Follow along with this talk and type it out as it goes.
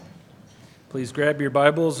Please grab your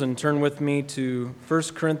Bibles and turn with me to 1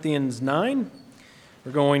 Corinthians 9.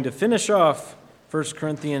 We're going to finish off 1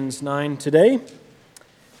 Corinthians 9 today,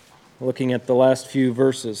 looking at the last few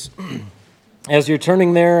verses. As you're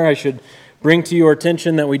turning there, I should bring to your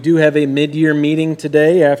attention that we do have a mid-year meeting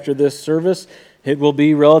today after this service. It will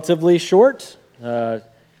be relatively short. It'll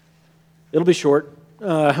be short.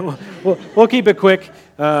 We'll keep it quick.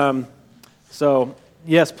 So,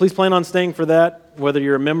 yes, please plan on staying for that. Whether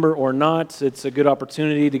you're a member or not, it's a good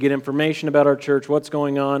opportunity to get information about our church, what's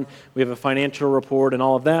going on. We have a financial report and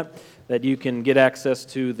all of that you can get access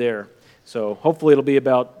to there. So hopefully it'll be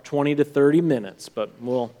about 20 to 30 minutes, but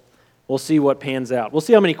we'll see what pans out. We'll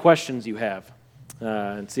see how many questions you have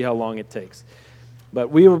and see how long it takes.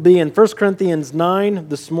 But we will be in 1 Corinthians 9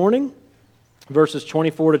 this morning, verses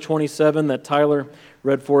 24 to 27 that Tyler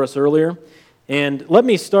read for us earlier. And let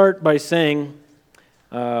me start by saying,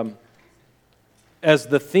 as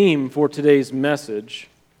the theme for today's message,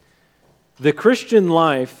 the Christian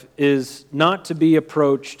life is not to be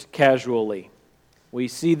approached casually. We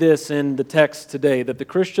see this in the text today, that the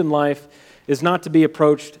Christian life is not to be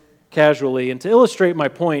approached casually. And to illustrate my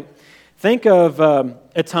point, think of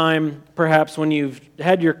a time perhaps when you've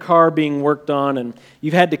had your car being worked on and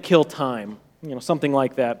you've had to kill time, something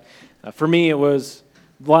like that. For me, it was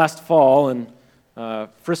last fall in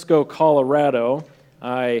Frisco, Colorado.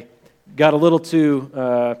 I got a little too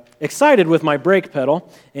excited with my brake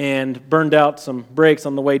pedal and burned out some brakes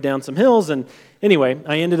on the way down some hills. And anyway,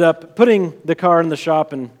 I ended up putting the car in the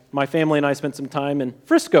shop, and my family and I spent some time in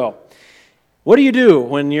Frisco. What do you do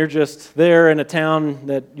when you're just there in a town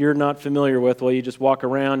that you're not familiar with? Well, you just walk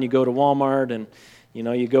around, you go to Walmart, and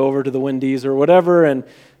you go over to the Wendy's or whatever, and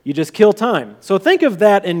you just kill time. So think of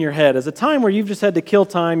that in your head as a time where you've just had to kill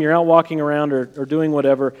time. You're out walking around or doing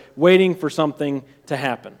whatever, waiting for something to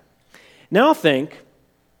happen. Now think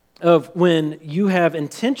of when you have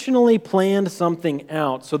intentionally planned something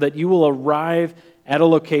out so that you will arrive at a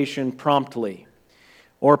location promptly,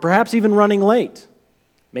 or perhaps even running late.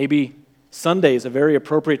 Maybe Sunday is a very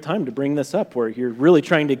appropriate time to bring this up, where you're really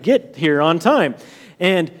trying to get here on time.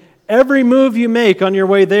 And every move you make on your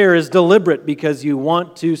way there is deliberate because you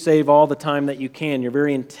want to save all the time that you can. You're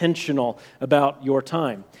very intentional about your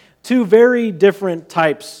time. Two very different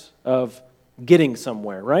types of getting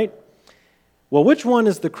somewhere, right? Well, which one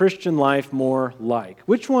is the Christian life more like?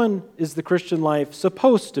 Which one is the Christian life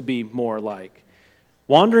supposed to be more like?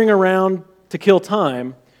 Wandering around to kill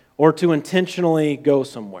time, or to intentionally go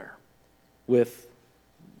somewhere with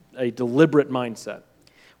a deliberate mindset?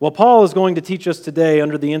 Well, Paul is going to teach us today,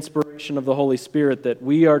 under the inspiration of the Holy Spirit, that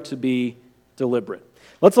we are to be deliberate.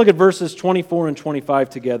 Let's look at verses 24 and 25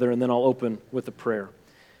 together, and then I'll open with a prayer.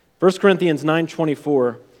 1 Corinthians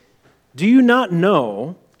 9:24, "Do you not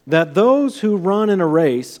know that those who run in a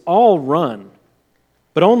race all run,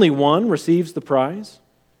 but only one receives the prize?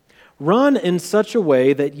 Run in such a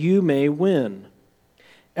way that you may win.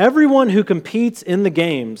 Everyone who competes in the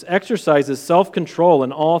games exercises self-control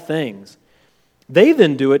in all things. They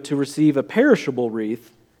then do it to receive a perishable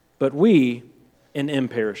wreath, but we an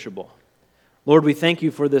imperishable." Lord, we thank you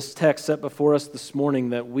for this text set before us this morning,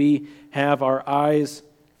 that we have our eyes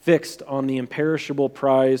fixed on the imperishable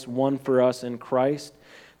prize won for us in Christ,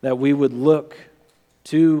 that we would look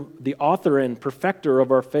to the author and perfecter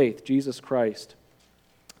of our faith, Jesus Christ,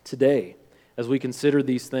 today as we consider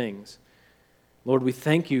these things. Lord, we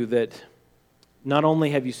thank you that not only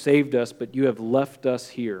have you saved us, but you have left us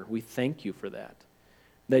here. We thank you for that.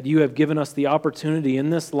 That you have given us the opportunity in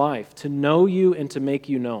this life to know you and to make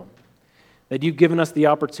you known. That you've given us the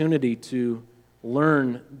opportunity to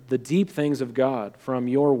learn the deep things of God from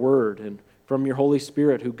your word and from your Holy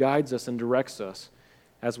Spirit, who guides us and directs us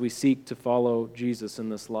as we seek to follow Jesus in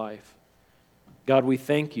this life. God, we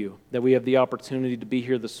thank you that we have the opportunity to be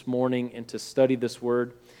here this morning and to study this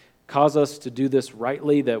word. Cause us to do this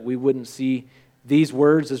rightly, that we wouldn't see these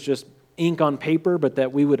words as just ink on paper, but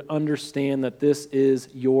that we would understand that this is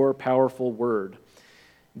your powerful word.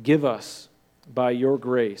 Give us, by your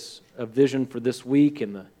grace, a vision for this week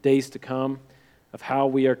and the days to come of how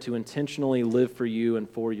we are to intentionally live for you and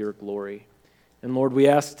for your glory. And Lord, we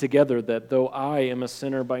ask together that though I am a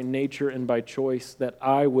sinner by nature and by choice, that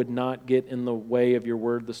I would not get in the way of your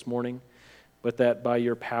word this morning, but that by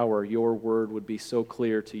your power, your word would be so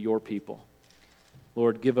clear to your people.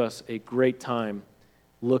 Lord, give us a great time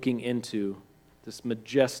looking into this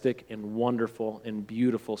majestic and wonderful and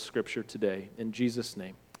beautiful scripture today. In Jesus'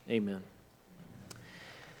 name, amen.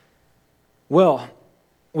 Well,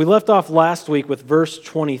 we left off last week with verse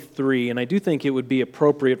 23, and I do think it would be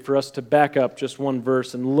appropriate for us to back up just one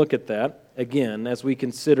verse and look at that again as we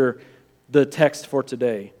consider the text for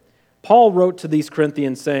today. Paul wrote to these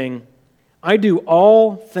Corinthians saying, I do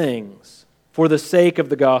all things for the sake of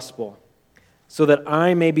the gospel, so that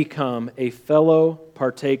I may become a fellow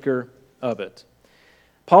partaker of it.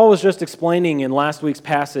 Paul was just explaining in last week's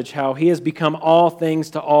passage how he has become all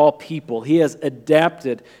things to all people. He has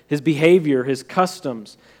adapted his behavior, his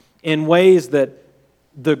customs, in ways that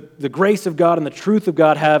the grace of God and the truth of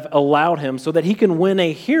God have allowed him so that he can win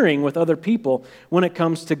a hearing with other people when it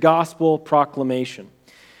comes to gospel proclamation.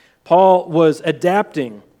 Paul was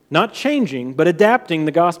adapting, not changing, but adapting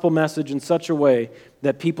the gospel message in such a way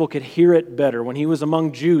that people could hear it better. When he was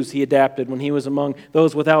among Jews, he adapted. When he was among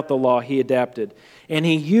those without the law, he adapted. And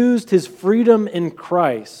he used his freedom in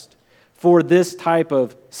Christ for this type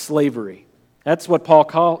of slavery. That's what Paul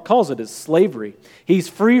calls it, is slavery. He's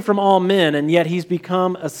free from all men, and yet he's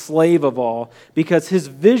become a slave of all because his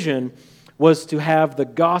vision was to have the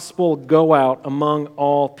gospel go out among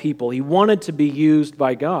all people. He wanted to be used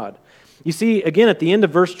by God. You see, again, at the end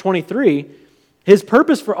of verse 23, his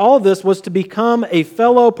purpose for all of this was to become a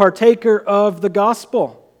fellow partaker of the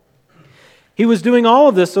gospel. He was doing all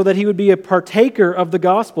of this so that he would be a partaker of the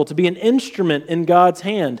gospel, to be an instrument in God's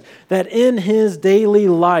hand, that in his daily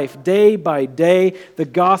life, day by day, the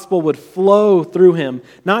gospel would flow through him,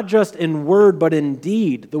 not just in word but in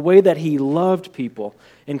deed, the way that he loved people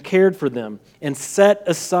and cared for them and set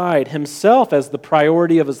aside himself as the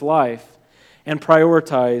priority of his life and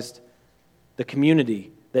prioritized the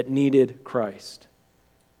community that needed Christ.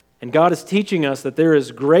 And God is teaching us that there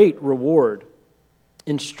is great reward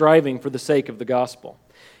in striving for the sake of the gospel.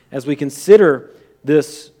 As we consider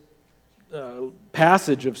this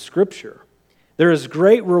passage of Scripture, there is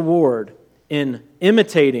great reward in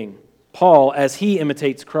imitating Paul as he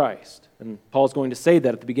imitates Christ. And Paul's going to say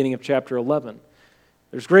that at the beginning of chapter 11.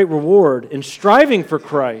 There's great reward in striving for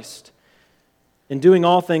Christ, in doing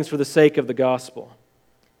all things for the sake of the gospel.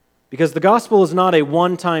 Because the gospel is not a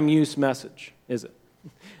one-time use message, is it?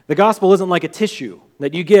 The gospel isn't like a tissue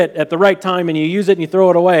that you get at the right time and you use it and you throw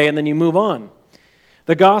it away and then you move on.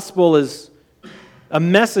 The gospel is a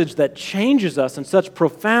message that changes us in such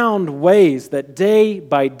profound ways that day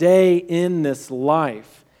by day in this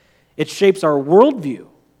life, it shapes our worldview.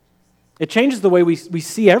 It changes the way we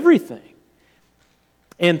see everything.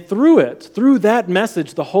 And through that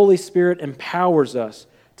message, the Holy Spirit empowers us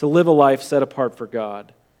to live a life set apart for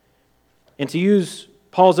God. And to use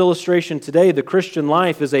Paul's illustration today, the Christian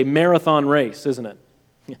life is a marathon race, isn't it?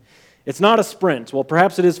 It's not a sprint. Well,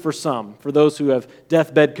 perhaps it is for some, for those who have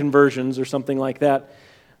deathbed conversions or something like that.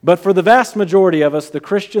 But for the vast majority of us, the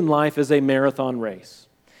Christian life is a marathon race.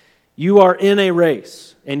 You are in a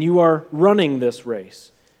race, and you are running this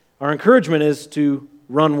race. Our encouragement is to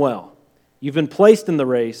run well. You've been placed in the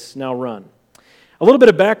race, now run. A little bit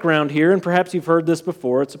of background here, and perhaps you've heard this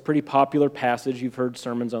before. It's a pretty popular passage. You've heard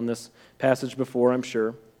sermons on this passage before, I'm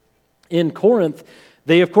sure. In Corinth,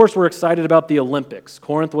 they, of course, were excited about the Olympics.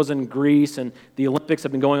 Corinth was in Greece, and the Olympics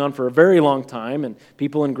have been going on for a very long time, and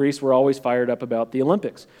people in Greece were always fired up about the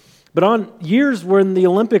Olympics. But on years when the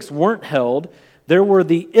Olympics weren't held, there were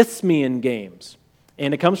the Isthmian Games,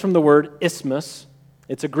 and it comes from the word isthmus.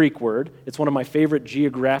 It's a Greek word. It's one of my favorite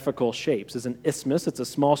geographical shapes. It's an isthmus. It's a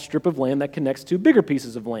small strip of land that connects two bigger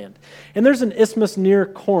pieces of land. And there's an isthmus near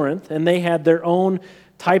Corinth, and they had their own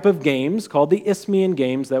type of games called the Isthmian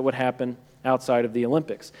Games that would happen outside of the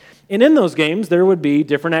Olympics. And in those games, there would be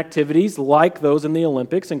different activities like those in the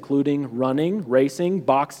Olympics, including running, racing,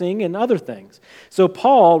 boxing, and other things. So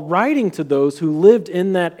Paul, writing to those who lived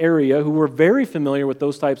in that area, who were very familiar with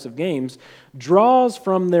those types of games, draws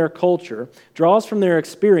from their culture, draws from their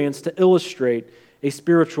experience to illustrate a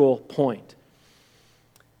spiritual point.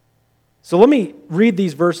 So let me read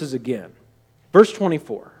these verses again. Verse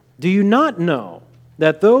 24. Do you not know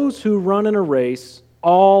that those who run in a race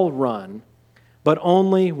all run, but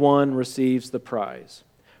only one receives the prize?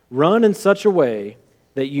 Run in such a way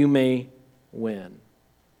that you may win.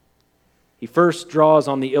 He first draws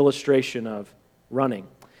on the illustration of running.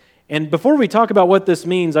 And before we talk about what this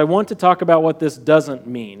means, I want to talk about what this doesn't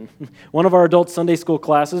mean. One of our adult Sunday school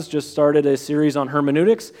classes just started a series on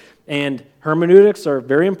hermeneutics, and hermeneutics are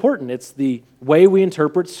very important. It's the way we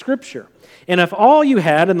interpret Scripture. And if all you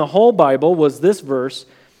had in the whole Bible was this verse,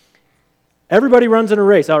 everybody runs in a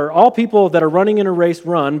race, or all people that are running in a race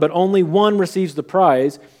run, but only one receives the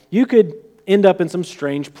prize, you could end up in some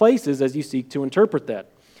strange places as you seek to interpret that.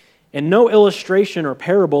 And no illustration or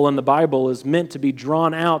parable in the Bible is meant to be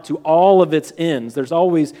drawn out to all of its ends. There's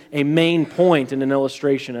always a main point in an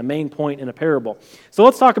illustration, a main point in a parable. So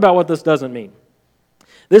let's talk about what this doesn't mean.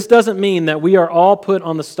 This doesn't mean that we are all put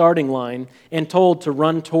on the starting line and told to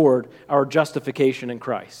run toward our justification in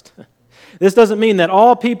Christ. This doesn't mean that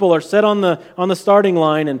all people are set on the starting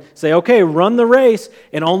line and say, okay, run the race,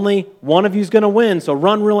 and only one of you is going to win, so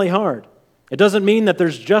run really hard. It doesn't mean that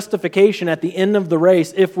there's justification at the end of the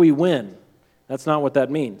race if we win. That's not what that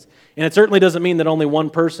means. And it certainly doesn't mean that only one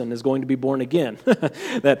person is going to be born again.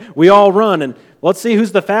 That we all run and let's see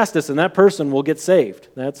who's the fastest and that person will get saved.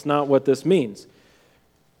 That's not what this means.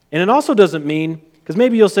 And it also doesn't mean, because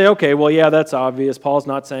maybe you'll say, okay, well, yeah, that's obvious. Paul's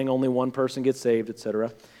not saying only one person gets saved,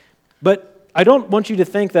 etc. But I don't want you to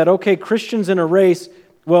think that, okay, Christians in a race,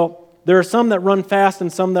 well, there are some that run fast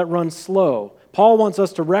and some that run slow. Paul wants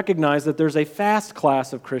us to recognize that there's a fast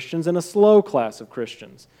class of Christians and a slow class of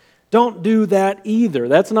Christians. Don't do that either.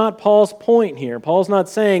 That's not Paul's point here. Paul's not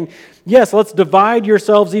saying, yes, let's divide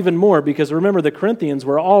yourselves even more, because remember, the Corinthians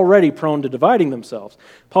were already prone to dividing themselves.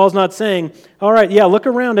 Paul's not saying, all right, yeah, look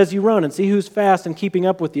around as you run and see who's fast and keeping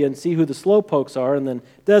up with you and see who the slow pokes are and then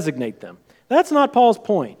designate them. That's not Paul's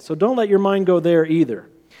point, so don't let your mind go there either.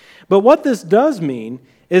 But what this does mean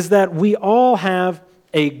is that we all have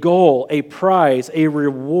a goal, a prize, a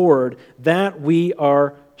reward that we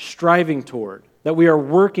are striving toward, that we are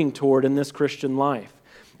working toward in this Christian life.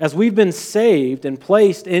 As we've been saved and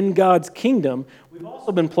placed in God's kingdom, we've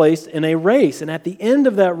also been placed in a race, and at the end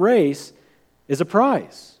of that race is a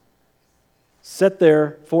prize set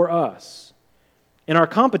there for us. And our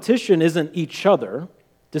competition isn't each other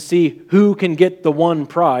to see who can get the one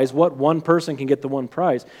prize, what one person can get the one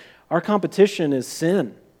prize. Our competition is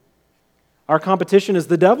sin. Our competition is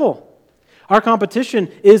the devil. Our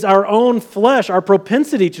competition is our own flesh, our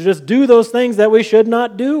propensity to just do those things that we should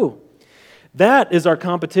not do. That is our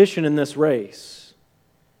competition in this race.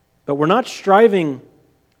 But we're not striving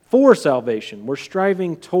for salvation. We're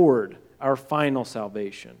striving toward our final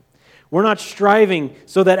salvation. We're not striving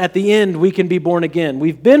so that at the end we can be born again.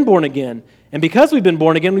 We've been born again, and because we've been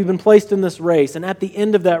born again, we've been placed in this race. And at the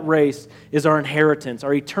end of that race is our inheritance,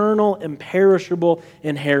 our eternal, imperishable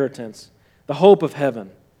inheritance, the hope of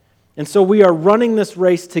heaven. And so we are running this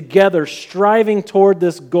race together, striving toward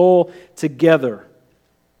this goal together,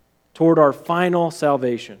 toward our final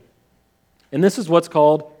salvation. And this is what's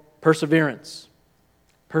called perseverance.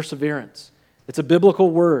 Perseverance. It's a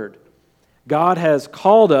biblical word. God has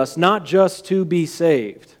called us not just to be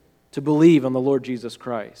saved, to believe on the Lord Jesus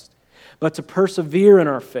Christ, but to persevere in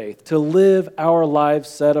our faith, to live our lives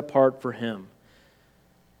set apart for Him.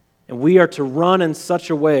 And we are to run in such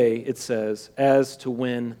a way, it says, as to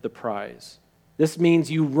win the prize. This means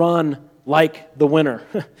you run like the winner.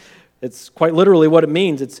 It's quite literally what it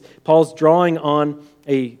means. Paul's drawing on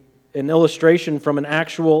an illustration from an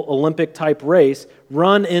actual Olympic-type race.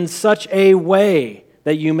 Run in such a way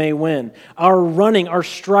that you may win. Our running, our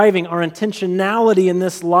striving, our intentionality in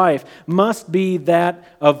this life must be that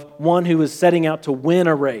of one who is setting out to win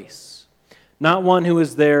a race, not one who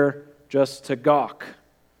is there just to gawk,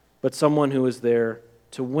 but someone who is there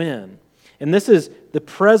to win. And this is the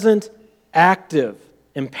present active,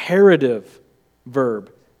 imperative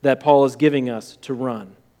verb that Paul is giving us to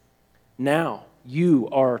run. Now you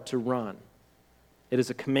are to run. It is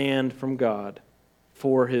a command from God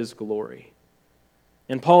for His glory.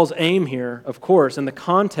 And Paul's aim here, of course, in the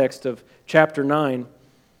context of chapter 9,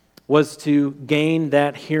 was to gain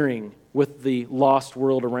that hearing with the lost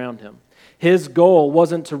world around him. His goal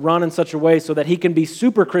wasn't to run in such a way so that he can be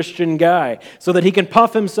super Christian guy, so that he can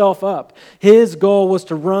puff himself up. His goal was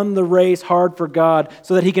to run the race hard for God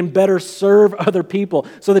so that he can better serve other people,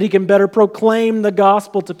 so that he can better proclaim the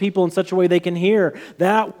gospel to people in such a way they can hear.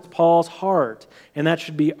 That was Paul's heart, and that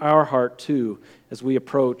should be our heart too as we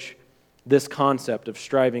approach this concept of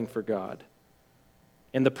striving for God.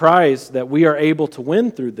 And the prize that we are able to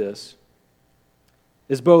win through this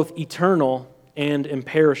is both eternal and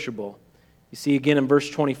imperishable. You see again in verse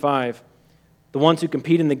 25, the ones who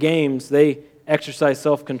compete in the games, they exercise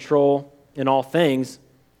self-control in all things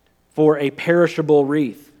for a perishable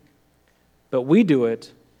wreath. But we do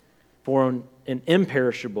it for an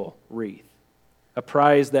imperishable wreath, a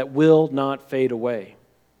prize that will not fade away.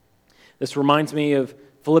 This reminds me of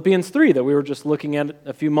Philippians 3 that we were just looking at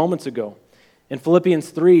a few moments ago. In Philippians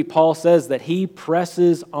 3, Paul says that he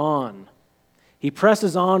presses on. He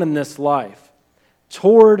presses on in this life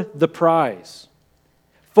toward the prize,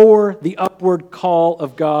 for the upward call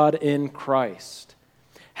of God in Christ.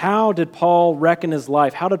 How did Paul reckon his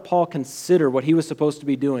life? How did Paul consider what he was supposed to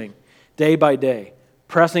be doing day by day?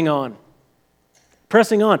 Pressing on.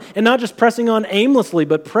 Pressing on. And not just pressing on aimlessly,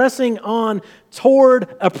 but pressing on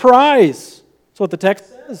toward a prize. That's what the text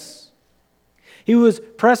says. He was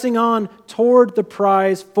pressing on toward the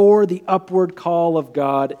prize for the upward call of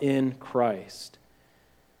God in Christ.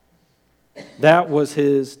 That was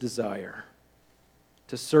his desire,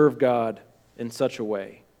 to serve God in such a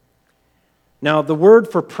way. Now, the word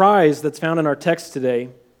for prize that's found in our text today,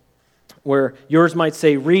 where yours might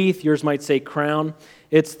say wreath, yours might say crown,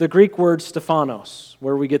 it's the Greek word Stephanos,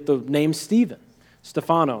 where we get the name Stephen,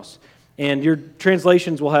 Stephanos. And your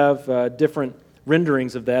translations will have different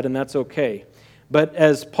renderings of that, and that's okay. But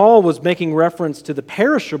as Paul was making reference to the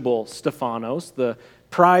perishable Stephanos, the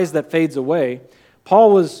prize that fades away,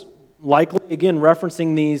 Paul was likely, again,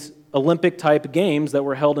 referencing these Olympic-type games that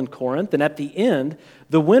were held in Corinth, and at the end,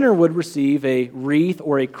 the winner would receive a wreath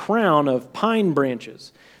or a crown of pine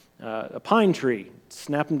branches, a pine tree.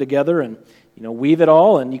 Snap them together and weave it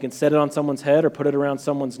all, and you can set it on someone's head or put it around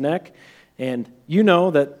someone's neck, and you know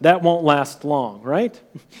that won't last long, right?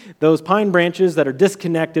 Those pine branches that are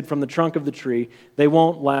disconnected from the trunk of the tree, they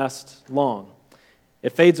won't last long.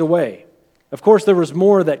 It fades away. Of course, there was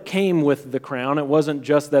more that came with the crown. It wasn't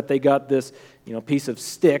just that they got this piece of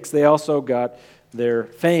sticks. They also got their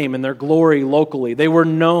fame and their glory locally. They were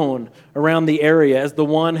known around the area as the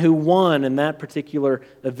one who won in that particular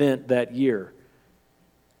event that year.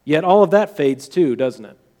 Yet all of that fades too, doesn't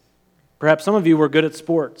it? Perhaps some of you were good at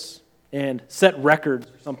sports and set records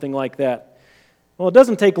or something like that. Well, it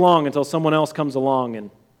doesn't take long until someone else comes along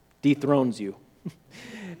and dethrones you.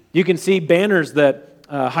 You can see banners that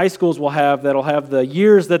high schools will have that'll have the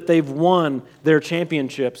years that they've won their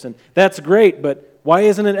championships, and that's great, but why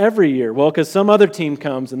isn't it every year? Well, because some other team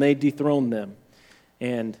comes and they dethrone them,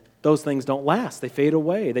 and those things don't last. They fade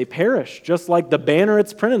away. They perish. Just like the banner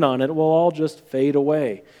it's printed on, it will all just fade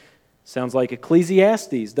away. Sounds like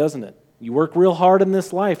Ecclesiastes, doesn't it? You work real hard in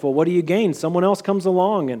this life. Well, what do you gain? Someone else comes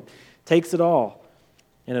along and takes it all,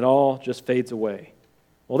 and it all just fades away.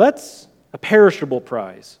 Well, that's a perishable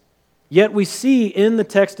prize. Yet we see in the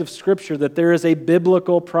text of Scripture that there is a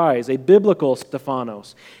biblical prize, a biblical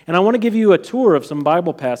Stephanos. And I want to give you a tour of some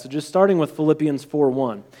Bible passages, starting with Philippians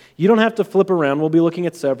 4:1. You don't have to flip around. We'll be looking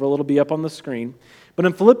at several. It'll be up on the screen. But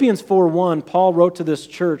in Philippians 4:1, Paul wrote to this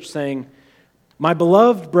church saying, "My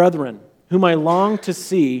beloved brethren, whom I long to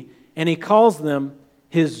see," and he calls them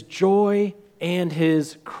his joy and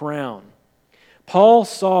his crown. Paul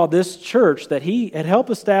saw this church that he had helped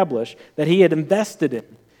establish, that he had invested in.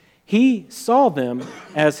 He saw them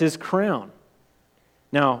as his crown.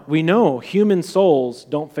 Now, we know human souls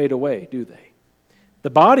don't fade away, do they? The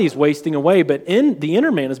body's wasting away, but the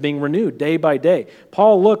inner man is being renewed day by day.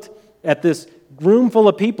 Paul looked at this room full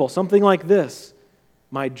of people, something like this: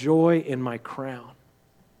 my joy and my crown.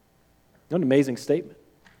 What an amazing statement.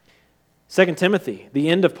 2 Timothy, the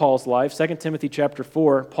end of Paul's life, 2 Timothy chapter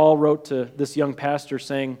 4, Paul wrote to this young pastor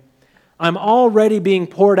saying, "I'm already being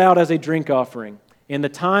poured out as a drink offering, and the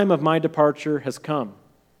time of my departure has come.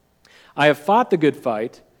 I have fought the good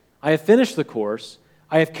fight. I have finished the course.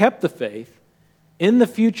 I have kept the faith. In the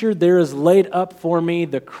future there is laid up for me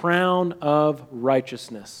the crown of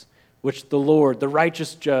righteousness, which the Lord, the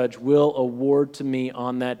righteous judge, will award to me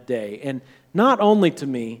on that day. And not only to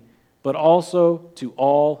me, but also to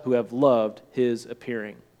all who have loved his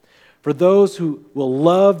appearing." For those who will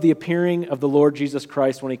love the appearing of the Lord Jesus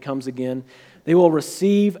Christ when he comes again, they will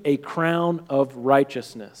receive a crown of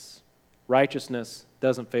righteousness. Righteousness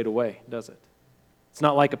doesn't fade away, does it? It's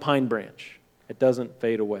not like a pine branch. It doesn't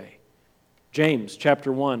fade away. James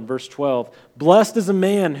chapter 1, verse 12. "Blessed is a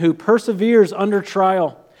man who perseveres under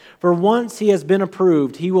trial, for once he has been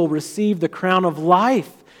approved, he will receive the crown of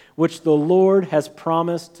life, which the Lord has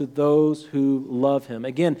promised to those who love him."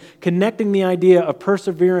 Again, connecting the idea of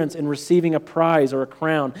perseverance in receiving a prize or a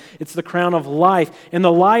crown. It's the crown of life. And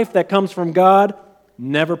the life that comes from God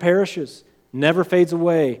never perishes, never fades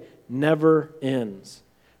away, never ends.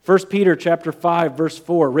 1 Peter chapter 5, verse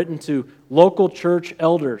 4, written to local church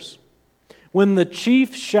elders. "When the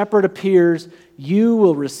chief shepherd appears, you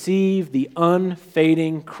will receive the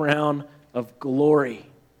unfading crown of glory."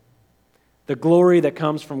 The glory that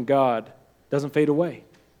comes from God doesn't fade away.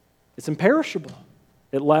 It's imperishable.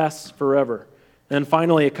 It lasts forever. And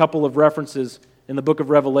finally, a couple of references in the book of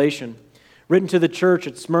Revelation. Written to the church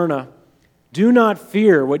at Smyrna, "Do not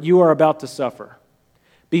fear what you are about to suffer.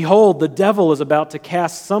 Behold, the devil is about to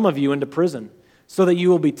cast some of you into prison, so that you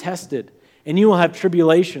will be tested, and you will have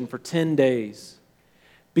tribulation for 10 days.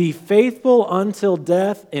 Be faithful until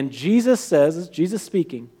death, and Jesus says," this is Jesus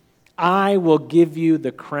speaking, "I will give you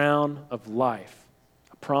the crown of life."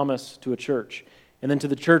 A promise to a church. And then to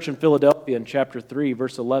the church in Philadelphia in chapter 3,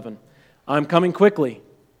 verse 11. "I'm coming quickly.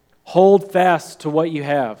 Hold fast to what you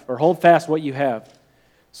have," or hold fast what you have,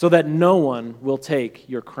 "so that no one will take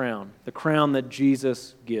your crown," the crown that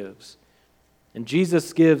Jesus gives. And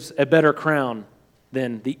Jesus gives a better crown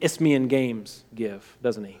than the Isthmian Games give,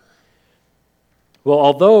 doesn't he? Well,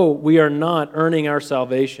 although we are not earning our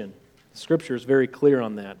salvation, Scripture is very clear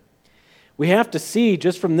on that. We have to see,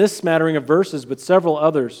 just from this smattering of verses, but several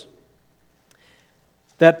others,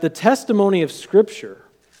 that the testimony of Scripture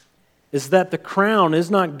is that the crown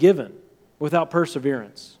is not given without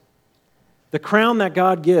perseverance. The crown that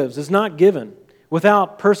God gives is not given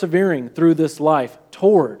without persevering through this life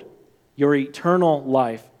toward your eternal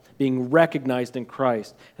life, being recognized in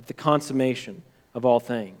Christ at the consummation of all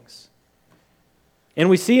things. And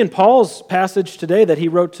we see in Paul's passage today that he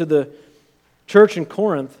wrote to the church in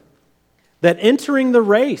Corinth that entering the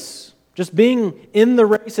race, just being in the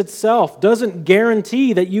race itself, doesn't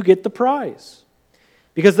guarantee that you get the prize.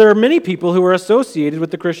 Because there are many people who are associated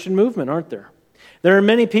with the Christian movement, aren't there? There are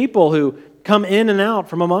many people who come in and out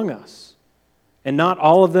from among us. And not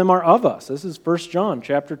all of them are of us. This is 1 John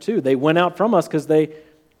chapter 2. They went out from us because they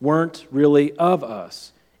weren't really of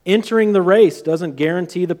us. Entering the race doesn't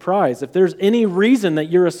guarantee the prize. If there's any reason that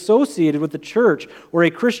you're associated with the church or a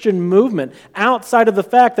Christian movement outside of the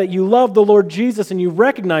fact that you love the Lord Jesus and you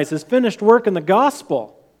recognize His finished work in the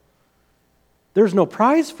gospel, there's no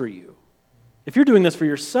prize for you. If you're doing this for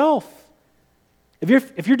yourself,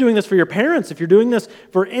 if you're doing this for your parents, if you're doing this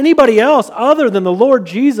for anybody else other than the Lord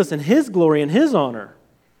Jesus and His glory and His honor,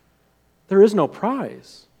 there is no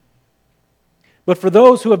prize. But for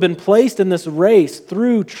those who have been placed in this race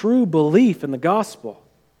through true belief in the gospel,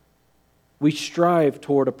 we strive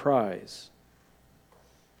toward a prize.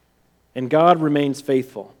 And God remains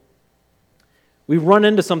faithful. We run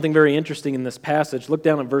into something very interesting in this passage. Look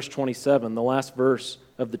down at verse 27, the last verse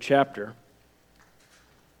of the chapter.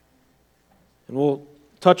 And we'll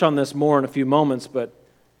touch on this more in a few moments, but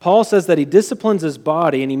Paul says that he disciplines his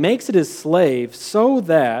body and he makes it his slave so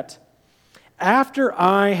that after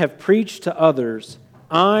I have preached to others,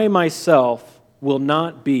 I myself will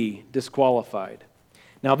not be disqualified.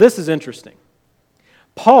 Now this is interesting.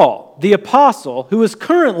 Paul, the apostle, who is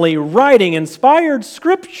currently writing inspired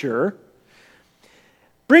scripture,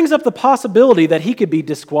 brings up the possibility that he could be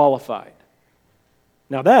disqualified.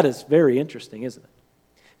 Now that is very interesting, isn't it?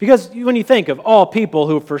 Because when you think of all people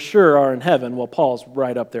who for sure are in heaven, well, Paul's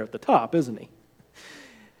right up there at the top, isn't he?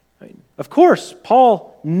 I mean, of course,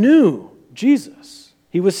 Paul knew Jesus.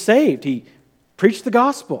 He was saved. He preached the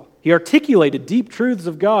gospel. He articulated deep truths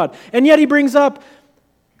of God. And yet he brings up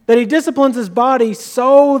that he disciplines his body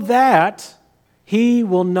so that he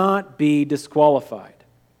will not be disqualified.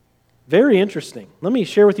 Very interesting. Let me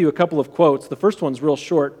share with you a couple of quotes. The first one's real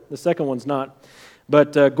short. The second one's not.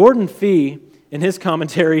 But Gordon Fee, in his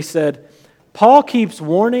commentary, said, Paul keeps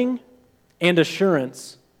warning and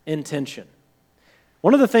assurance in tension.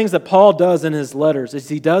 One of the things that Paul does in his letters is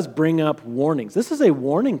he does bring up warnings. This is a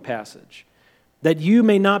warning passage that you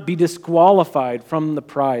may not be disqualified from the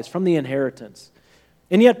prize, from the inheritance.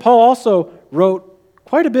 And yet Paul also wrote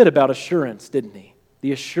quite a bit about assurance, didn't he?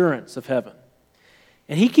 The assurance of heaven.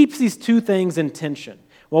 And he keeps these two things in tension.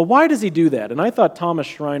 Well, why does he do that? And I thought Thomas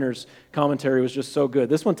Schreiner's commentary was just so good.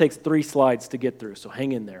 This one takes 3 slides to get through, so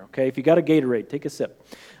hang in there, okay? If you got a Gatorade, take a sip.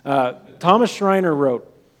 Thomas Schreiner wrote,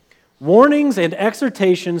 warnings and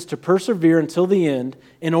exhortations to persevere until the end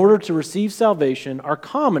in order to receive salvation are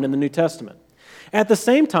common in the New Testament. At the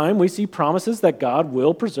same time, we see promises that God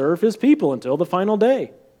will preserve His people until the final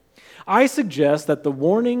day. I suggest that the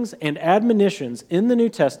warnings and admonitions in the New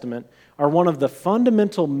Testament are one of the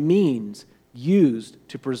fundamental means used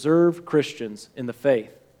to preserve Christians in the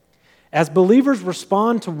faith. As believers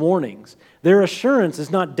respond to warnings, their assurance is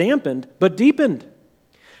not dampened, but deepened.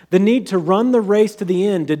 The need to run the race to the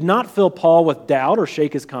end did not fill Paul with doubt or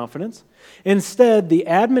shake his confidence. Instead, the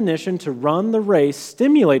admonition to run the race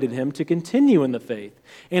stimulated him to continue in the faith,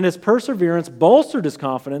 and his perseverance bolstered his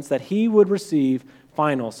confidence that he would receive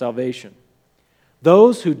final salvation.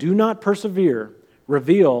 Those who do not persevere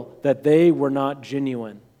reveal that they were not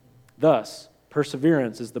genuine. Thus,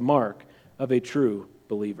 perseverance is the mark of a true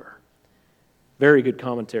believer. Very good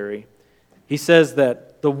commentary. He says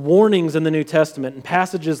that the warnings in the New Testament and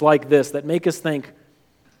passages like this that make us think,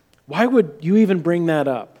 why would you even bring that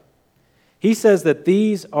up? He says that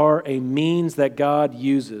these are a means that God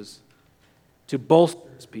uses to bolster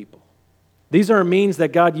His people. These are a means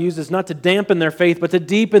that God uses not to dampen their faith, but to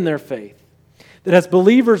deepen their faith. That as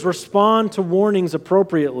believers respond to warnings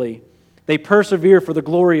appropriately, they persevere for the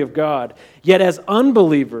glory of God. Yet as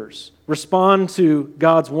unbelievers respond to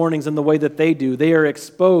God's warnings in the way that they do, they are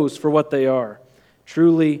exposed for what they are,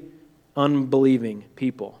 truly unbelieving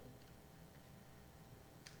people.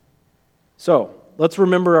 So, let's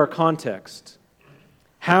remember our context.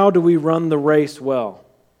 How do we run the race well?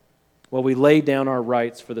 Well, we lay down our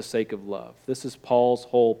rights for the sake of love. This is Paul's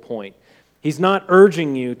whole point. He's not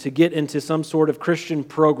urging you to get into some sort of Christian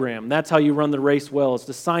program. That's how you run the race well, is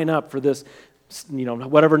to sign up for this,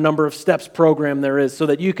 whatever number of steps program there is so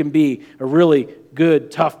that you can be a really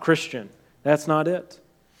good, tough Christian. That's not it.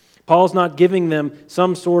 Paul's not giving them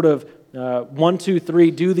some sort of 1, 2,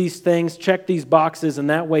 3, do these things, check these boxes, and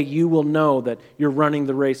that way you will know that you're running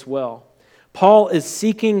the race well. Paul is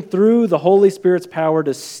seeking through the Holy Spirit's power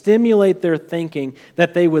to stimulate their thinking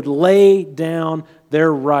that they would lay down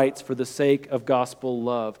their rights for the sake of gospel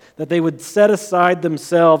love, that they would set aside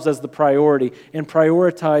themselves as the priority and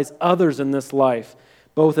prioritize others in this life,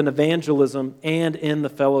 both in evangelism and in the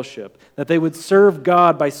fellowship, that they would serve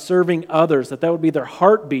God by serving others, that would be their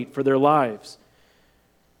heartbeat for their lives.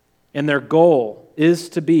 And their goal is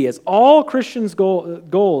to be, as all Christians'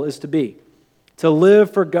 goal is to be, to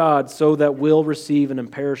live for God so that we'll receive an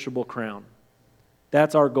imperishable crown.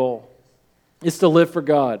 That's our goal. It's to live for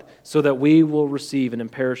God so that we will receive an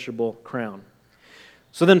imperishable crown.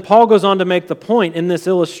 So then Paul goes on to make the point in this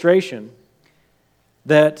illustration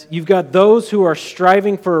that you've got those who are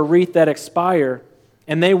striving for a wreath that expire,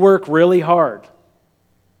 and they work really hard.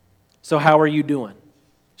 So how are you doing?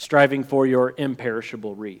 Striving for your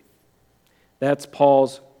imperishable wreath. That's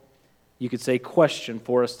Paul's, you could say, question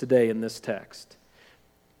for us today in this text.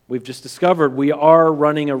 We've just discovered we are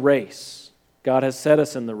running a race. God has set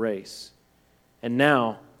us in the race. And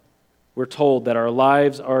now we're told that our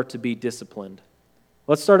lives are to be disciplined.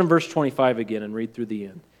 Let's start in verse 25 again and read through the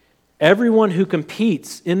end. Everyone who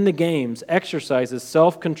competes in the games exercises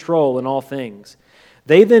self-control in all things.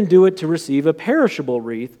 They then do it to receive a perishable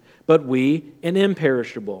wreath, but we an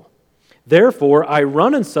imperishable. Therefore, I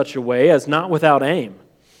run in such a way as not without aim.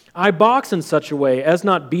 I box in such a way as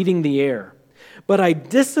not beating the air. But I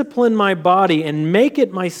discipline my body and make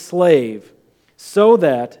it my slave, so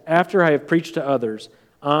that, after I have preached to others,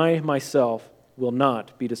 I myself will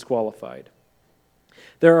not be disqualified.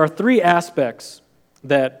 There are 3 aspects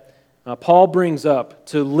that Paul brings up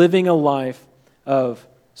to living a life of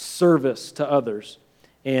service to others.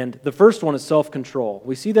 And the first one is self-control.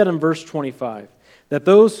 We see that in verse 25, that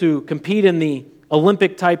those who compete in the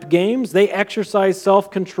Olympic-type games, they exercise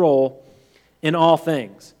self-control in all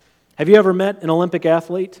things. Have you ever met an Olympic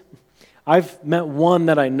athlete? I've met one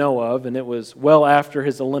that I know of, and it was well after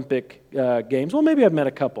his Olympic games. Well, maybe I've met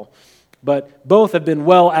a couple, but both have been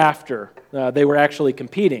well after they were actually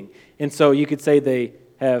competing. And so you could say they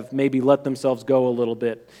have maybe let themselves go a little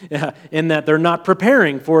bit in that they're not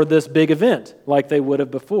preparing for this big event like they would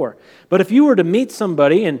have before. But if you were to meet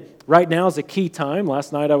somebody, and right now is a key time.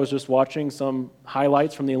 Last night I was just watching some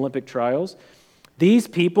highlights from the Olympic trials. These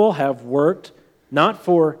people have worked not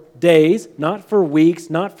for days, not for weeks,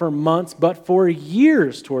 not for months, but for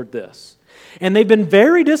years toward this. And they've been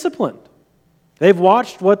very disciplined. They've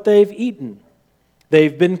watched what they've eaten.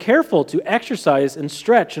 They've been careful to exercise and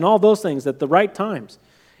stretch and all those things at the right times,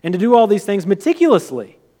 and to do all these things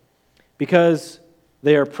meticulously because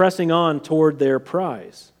they are pressing on toward their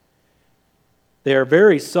prize. They are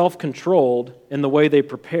very self-controlled in the way they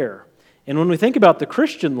prepare. And when we think about the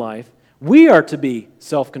Christian life, we are to be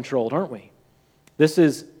self-controlled, aren't we? This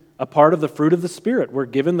is a part of the fruit of the Spirit. We're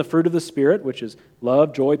given the fruit of the Spirit, which is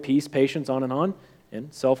love, joy, peace, patience, on,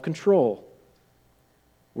 and self-control.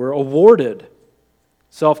 We're awarded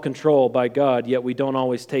self-control by God, yet we don't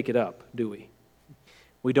always take it up, do we?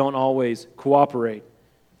 We don't always cooperate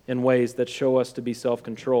in ways that show us to be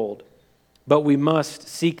self-controlled. But we must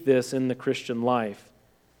seek this in the Christian life,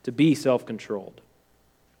 to be self-controlled.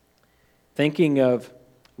 Thinking of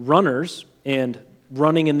runners and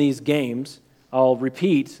running in these games, I'll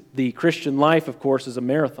repeat, the Christian life, of course, is a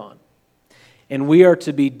marathon. And we are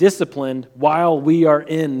to be disciplined while we are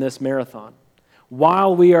in this marathon.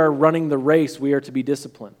 While we are running the race, we are to be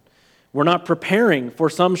disciplined. We're not preparing for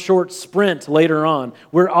some short sprint later on.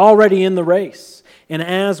 We're already in the race. And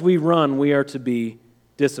as we run, we are to be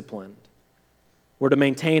disciplined. We're to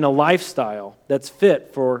maintain a lifestyle that's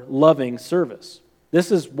fit for loving service.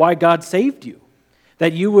 This is why God saved you,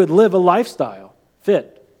 that you would live a lifestyle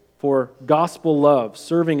fit for gospel love,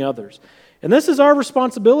 serving others. And this is our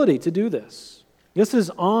responsibility to do this. This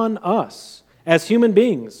is on us as human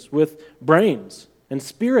beings with brains and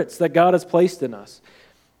spirits that God has placed in us,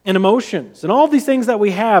 and emotions, and all these things that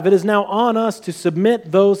we have. It is now on us to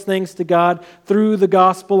submit those things to God through the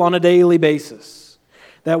gospel on a daily basis,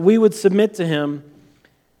 that we would submit to Him,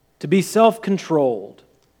 to be self-controlled,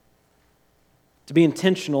 to be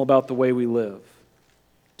intentional about the way we live,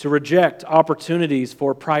 to reject opportunities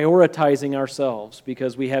for prioritizing ourselves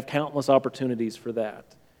because we have countless opportunities for that,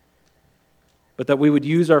 but that we would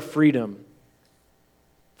use our freedom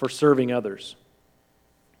for serving others.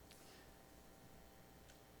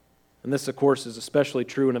 And this, of course, is especially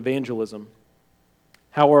true in evangelism.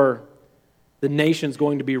 How are the nations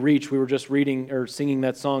going to be reached? We were just reading or singing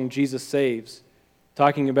that song, Jesus Saves,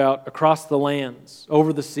 talking about across the lands,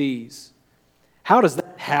 over the seas. How does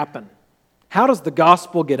that happen? How does the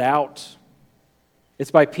gospel get out?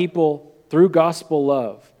 It's by people, through gospel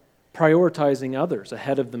love, prioritizing others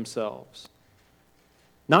ahead of themselves.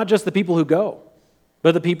 Not just the people who go,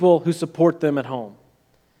 but the people who support them at home.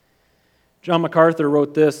 John MacArthur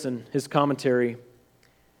wrote this in his commentary: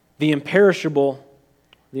 the imperishable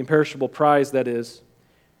prize, that is,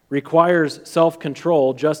 requires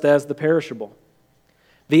self-control just as the perishable.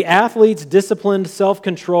 The athlete's disciplined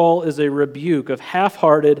self-control is a rebuke of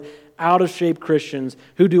half-hearted, out-of-shape Christians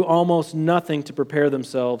who do almost nothing to prepare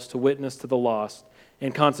themselves to witness to the lost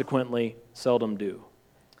and consequently seldom do.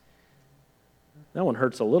 That one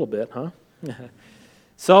hurts a little bit, huh?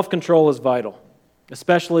 Self-control is vital,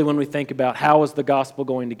 especially when we think about how is the gospel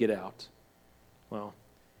going to get out. Well,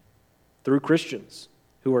 through Christians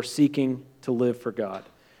who are seeking to live for God.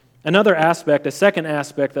 Another aspect, a second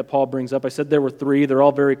aspect that Paul brings up, I said there were three, they're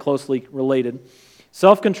all very closely related.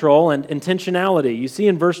 Self-control and intentionality. You see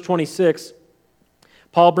in verse 26,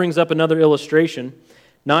 Paul brings up another illustration,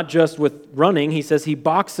 not just with running. He says he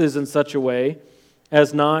boxes in such a way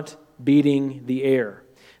as not beating the air.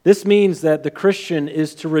 This means that the Christian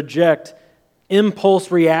is to reject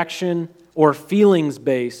impulse reaction or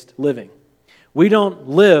feelings-based living. We don't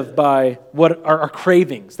live by what are our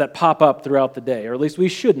cravings that pop up throughout the day, or at least we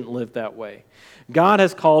shouldn't live that way. God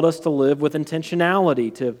has called us to live with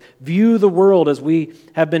intentionality, to view the world as we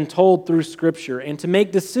have been told through Scripture, and to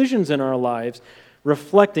make decisions in our lives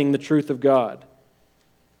reflecting the truth of God.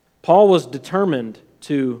 Paul was determined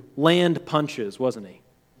to land punches, wasn't he?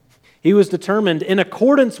 He was determined, in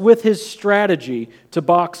accordance with his strategy, to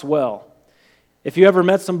box well. If you ever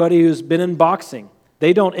met somebody who's been in boxing,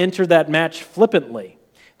 they don't enter that match flippantly.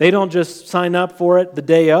 They don't just sign up for it the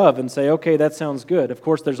day of and say, okay, that sounds good. Of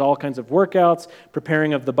course, there's all kinds of workouts,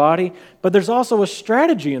 preparing of the body, but there's also a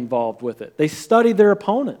strategy involved with it. They study their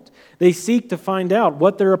opponent. They seek to find out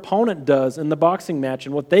what their opponent does in the boxing match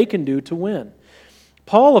and what they can do to win.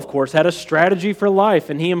 Paul, of course, had a strategy for life,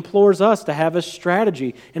 and he implores us to have a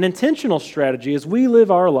strategy, an intentional strategy, as we live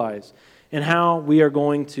our lives and how we are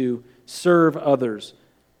going to serve others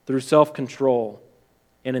through self-control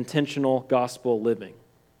and intentional gospel living.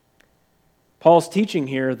 Paul's teaching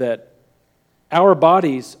here that our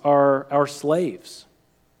bodies are our slaves.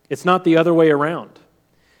 It's not the other way around.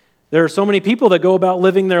 There are so many people that go about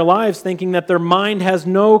living their lives thinking that their mind has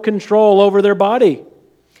no control over their body.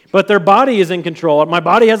 But their body is in control. My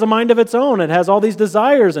body has a mind of its own. It has all these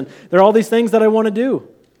desires, and there are all these things that I want to do.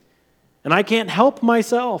 And I can't help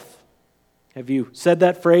myself. Have you said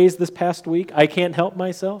that phrase this past week? I can't help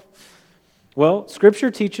myself? Well,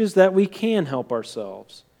 Scripture teaches that we can help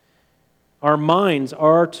ourselves. Our minds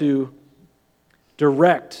are to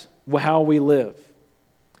direct how we live.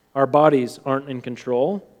 Our bodies aren't in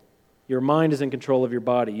control. Your mind is in control of your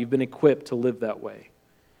body. You've been equipped to live that way.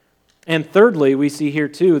 And thirdly, we see here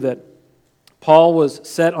too that Paul was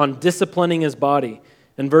set on disciplining his body.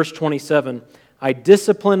 In verse 27, I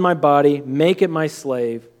discipline my body, make it my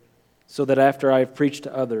slave, so that after I have preached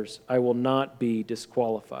to others, I will not be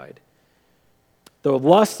disqualified. The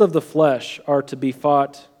lusts of the flesh are to be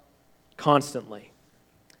fought constantly.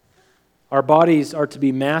 Our bodies are to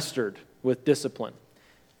be mastered with discipline.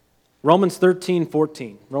 Romans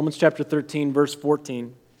chapter 13, verse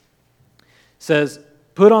 14 says,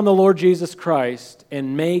 put on the Lord Jesus Christ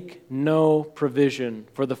and make no provision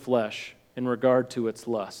for the flesh in regard to its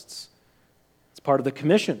lusts. It's part of the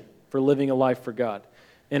commission for living a life for God.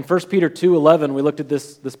 In 1 Peter 2:11, we looked at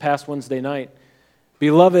this past Wednesday night.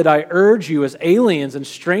 Beloved, I urge you as aliens and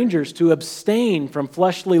strangers to abstain from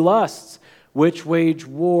fleshly lusts, which wage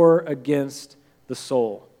war against the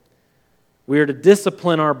soul. We are to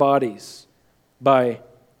discipline our bodies by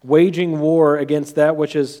waging war against that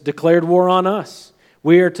which has declared war on us.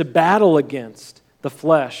 We are to battle against the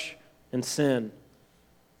flesh and sin.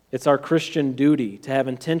 It's our Christian duty to have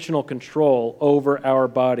intentional control over our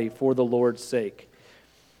body for the Lord's sake.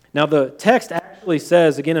 Now, the text actually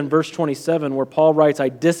says, again in verse 27, where Paul writes, I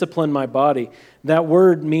discipline my body. That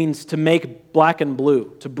word means to make black and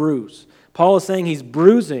blue, to bruise. Paul is saying he's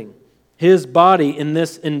bruising his body in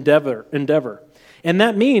this endeavor. And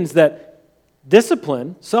that means that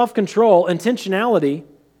discipline, self-control, intentionality,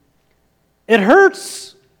 it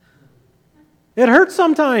hurts. It hurts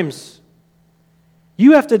sometimes.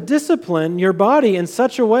 You have to discipline your body in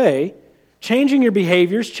such a way, changing your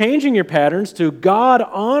behaviors, changing your patterns to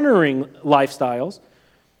God-honoring lifestyles.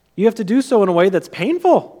 You have to do so in a way that's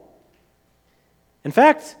painful. In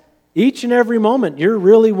fact, Each and every moment, you're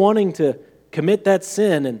really wanting to commit that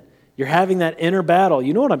sin and you're having that inner battle.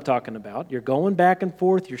 You know what I'm talking about. You're going back and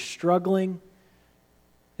forth. You're struggling.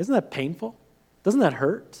 Isn't that painful? Doesn't that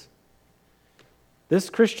hurt? This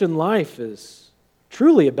Christian life is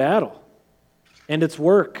truly a battle, and it's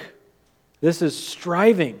work. This is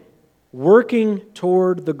striving, working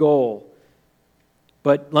toward the goal.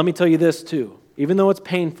 But let me tell you this too. Even though it's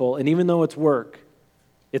painful and even though it's work,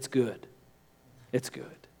 it's good. It's good.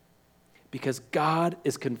 Because God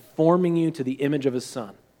is conforming you to the image of His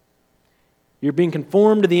Son. You're being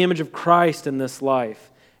conformed to the image of Christ in this life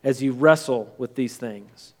as you wrestle with these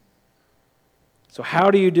things. So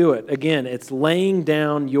how do you do it? Again, it's laying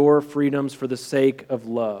down your freedoms for the sake of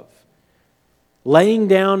love. Laying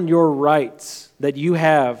down your rights that you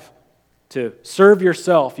have to serve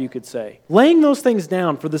yourself, you could say. Laying those things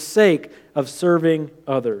down for the sake of serving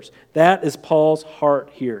others. That is Paul's heart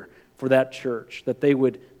here for that church, that they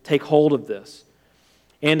would take hold of this.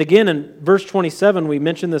 And again, in verse 27, we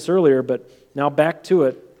mentioned this earlier, but now back to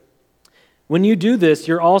it. When you do this,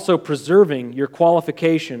 you're also preserving your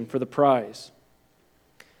qualification for the prize.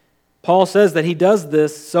 Paul says that he does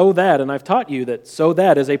this so that, and I've taught you that so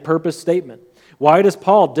that is a purpose statement. Why does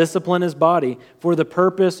Paul discipline his body? For the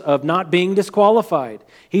purpose of not being disqualified.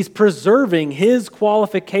 He's preserving his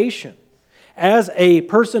qualification as a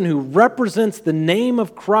person who represents the name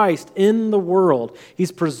of Christ in the world.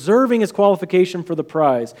 He's preserving his qualification for the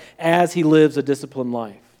prize as he lives a disciplined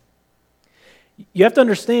life. You have to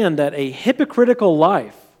understand that a hypocritical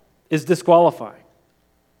life is disqualifying.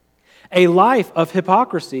 A life of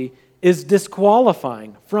hypocrisy is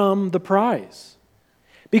disqualifying from the prize.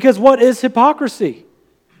 Because what is hypocrisy?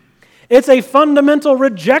 It's a fundamental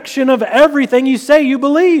rejection of everything you say you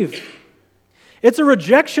believe. It's a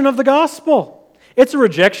rejection of the gospel. It's a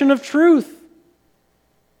rejection of truth.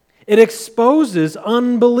 It exposes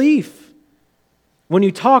unbelief. When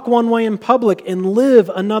you talk one way in public and live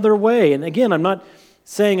another way. And again, I'm not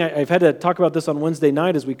saying, I've had to talk about this on Wednesday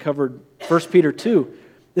night as we covered 1 Peter 2.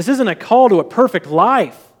 This isn't a call to a perfect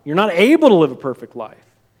life. You're not able to live a perfect life.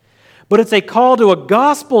 But it's a call to a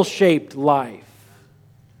gospel-shaped life.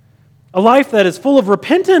 A life that is full of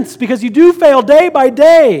repentance because you do fail day by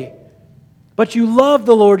day. But you love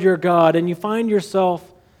the Lord your God and you find yourself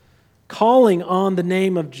calling on the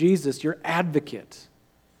name of Jesus, your advocate,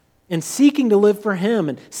 and seeking to live for Him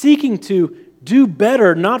and seeking to do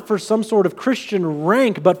better, not for some sort of Christian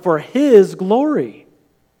rank, but for His glory.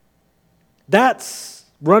 That's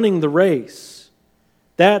running the race.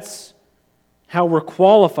 That's how we're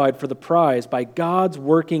qualified for the prize, by God's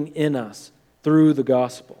working in us through the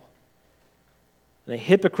gospel. And a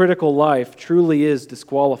hypocritical life truly is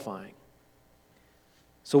disqualifying.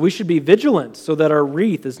 So we should be vigilant so that our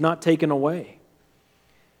wreath is not taken away.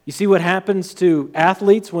 You see what happens to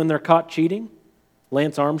athletes when they're caught cheating?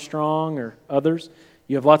 Lance Armstrong or others.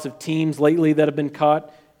 You have lots of teams lately that have been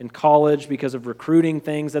caught in college because of recruiting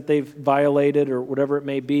things that they've violated or whatever it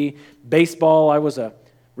may be. Baseball, I was a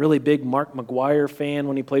really big Mark McGwire fan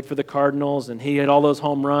when he played for the Cardinals, and he had all those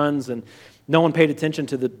home runs, and no one paid attention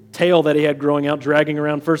to the tail that he had growing out, dragging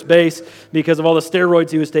around first base because of all the steroids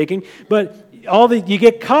he was taking. But you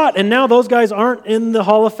get caught, and now those guys aren't in the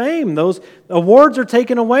Hall of Fame. Those awards are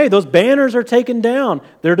taken away. Those banners are taken down.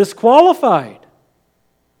 They're disqualified.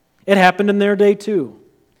 It happened in their day too.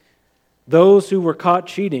 Those who were caught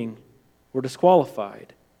cheating were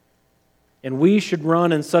disqualified. And we should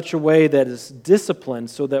run in such a way that is disciplined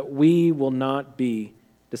so that we will not be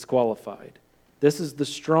disqualified. This is the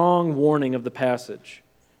strong warning of the passage.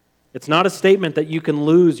 It's not a statement that you can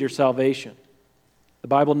lose your salvation. The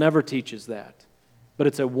Bible never teaches that. But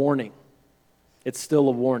it's a warning. It's still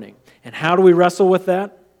a warning. And how do we wrestle with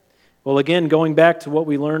that? Well, again, going back to what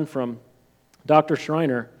we learned from Dr.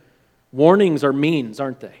 Schreiner, warnings are means,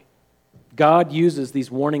 aren't they? God uses these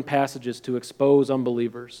warning passages to expose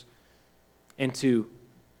unbelievers and to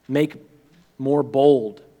make more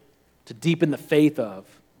bold, to deepen the faith of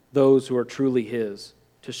those who are truly His,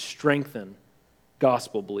 to strengthen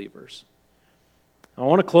gospel believers. I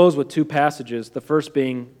want to close with two passages, the first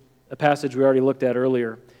being a passage we already looked at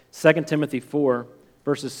earlier, 2 Timothy 4,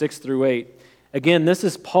 verses 6 through 8. Again, this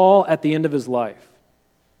is Paul at the end of his life.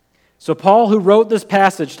 So Paul, who wrote this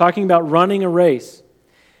passage talking about running a race,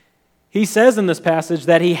 he says in this passage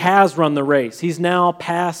that he has run the race. He's now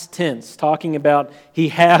past tense, talking about he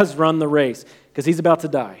has run the race because he's about to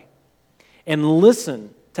die. And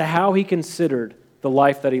listen to how he considered the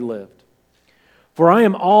life that he lived. For I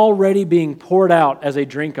am already being poured out as a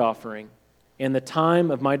drink offering, and the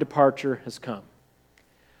time of my departure has come.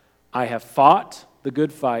 I have fought the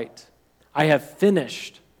good fight. I have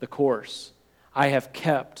finished the course. I have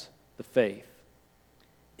kept the faith.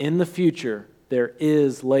 In the future, there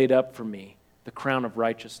is laid up for me the crown of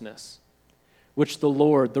righteousness, which the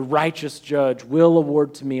Lord, the righteous judge, will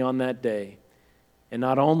award to me on that day, and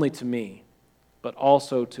not only to me, but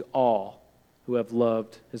also to all who have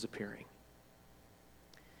loved his appearing.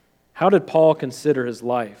 How did Paul consider his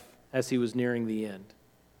life as he was nearing the end?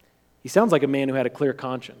 He sounds like a man who had a clear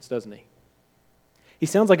conscience, doesn't he? He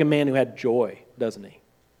sounds like a man who had joy, doesn't he?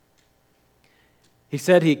 He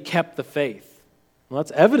said he kept the faith. Well,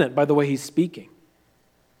 that's evident by the way he's speaking.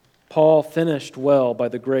 Paul finished well by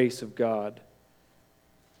the grace of God.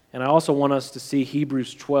 And I also want us to see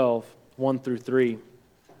Hebrews 12, 1 through 3.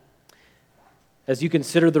 As you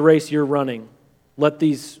consider the race you're running, let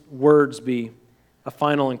these words be a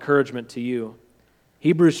final encouragement to you.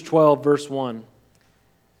 Hebrews 12, verse 1.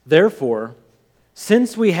 Therefore,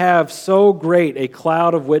 since we have so great a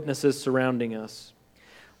cloud of witnesses surrounding us,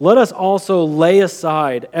 let us also lay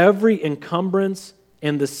aside every encumbrance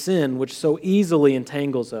and the sin which so easily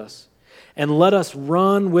entangles us, and let us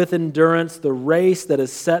run with endurance the race that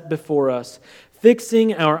is set before us,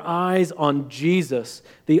 fixing our eyes on Jesus,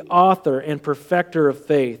 the author and perfecter of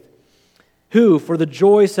faith, who, for the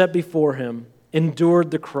joy set before him, endured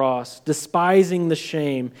the cross, despising the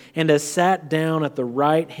shame, and has sat down at the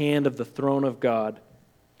right hand of the throne of God.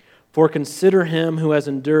 For consider him who has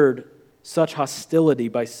endured such hostility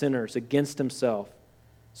by sinners against himself,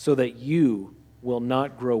 so that you will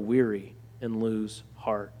not grow weary and lose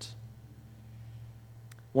heart.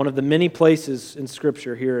 One of the many places in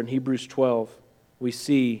Scripture here in Hebrews 12, we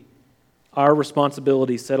see our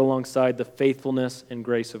responsibility set alongside the faithfulness and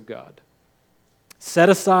grace of God. Set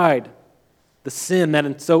aside the sin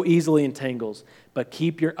that so easily entangles, but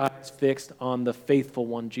keep your eyes fixed on the faithful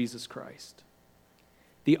one, Jesus Christ,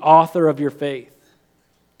 the author of your faith,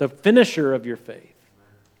 the finisher of your faith,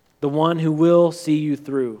 the one who will see you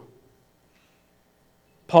through.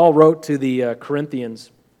 Paul wrote to the Corinthians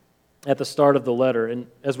at the start of the letter, and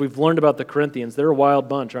as we've learned about the Corinthians, they're a wild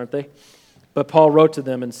bunch, aren't they? But Paul wrote to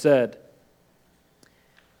them and said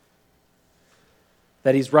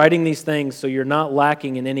that he's writing these things so you're not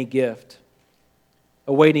lacking in any gift,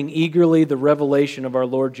 awaiting eagerly the revelation of our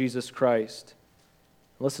Lord Jesus Christ.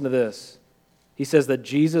 Listen to this. He says that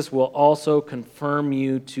Jesus will also confirm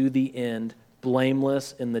you to the end,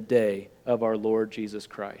 blameless in the day of our Lord Jesus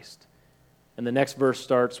Christ. And the next verse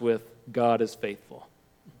starts with, God is faithful.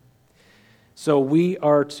 So we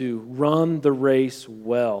are to run the race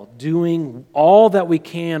well, doing all that we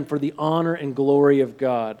can for the honor and glory of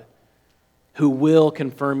God, who will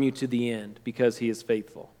confirm you to the end because he is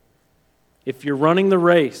faithful. If you're running the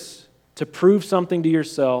race to prove something to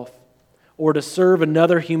yourself or to serve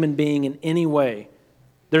another human being in any way,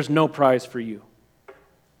 there's no prize for you.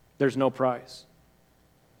 There's no prize.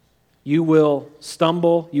 You will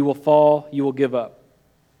stumble, you will fall, you will give up.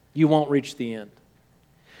 You won't reach the end.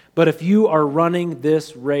 But if you are running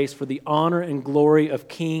this race for the honor and glory of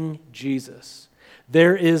King Jesus,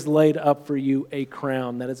 there is laid up for you a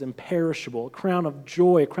crown that is imperishable, a crown of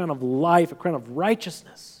joy, a crown of life, a crown of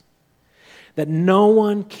righteousness that no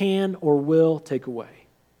one can or will take away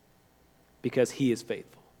because he is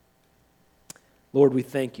faithful. Lord, we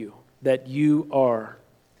thank you that you are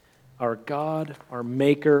our God, our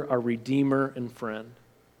Maker, our Redeemer, and friend.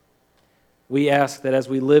 We ask that as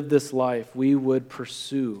we live this life, we would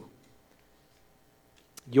pursue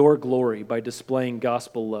your glory by displaying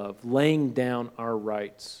gospel love, laying down our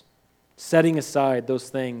rights, setting aside those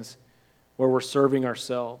things where we're serving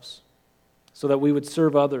ourselves, so that we would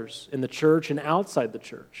serve others in the church and outside the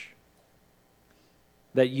church,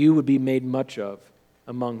 that you would be made much of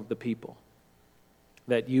among the people,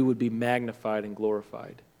 that you would be magnified and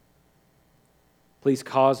glorified. Please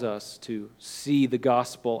cause us to see the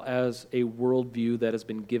gospel as a worldview that has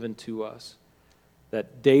been given to us,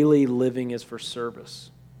 that daily living is for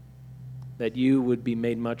service, that you would be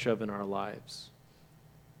made much of in our lives.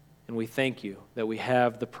 And we thank you that we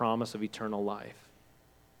have the promise of eternal life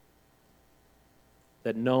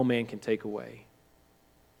that no man can take away.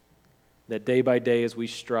 That day by day as we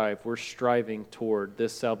strive, we're striving toward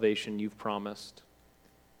this salvation you've promised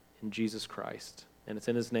in Jesus Christ. And it's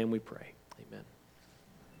in his name we pray. Amen.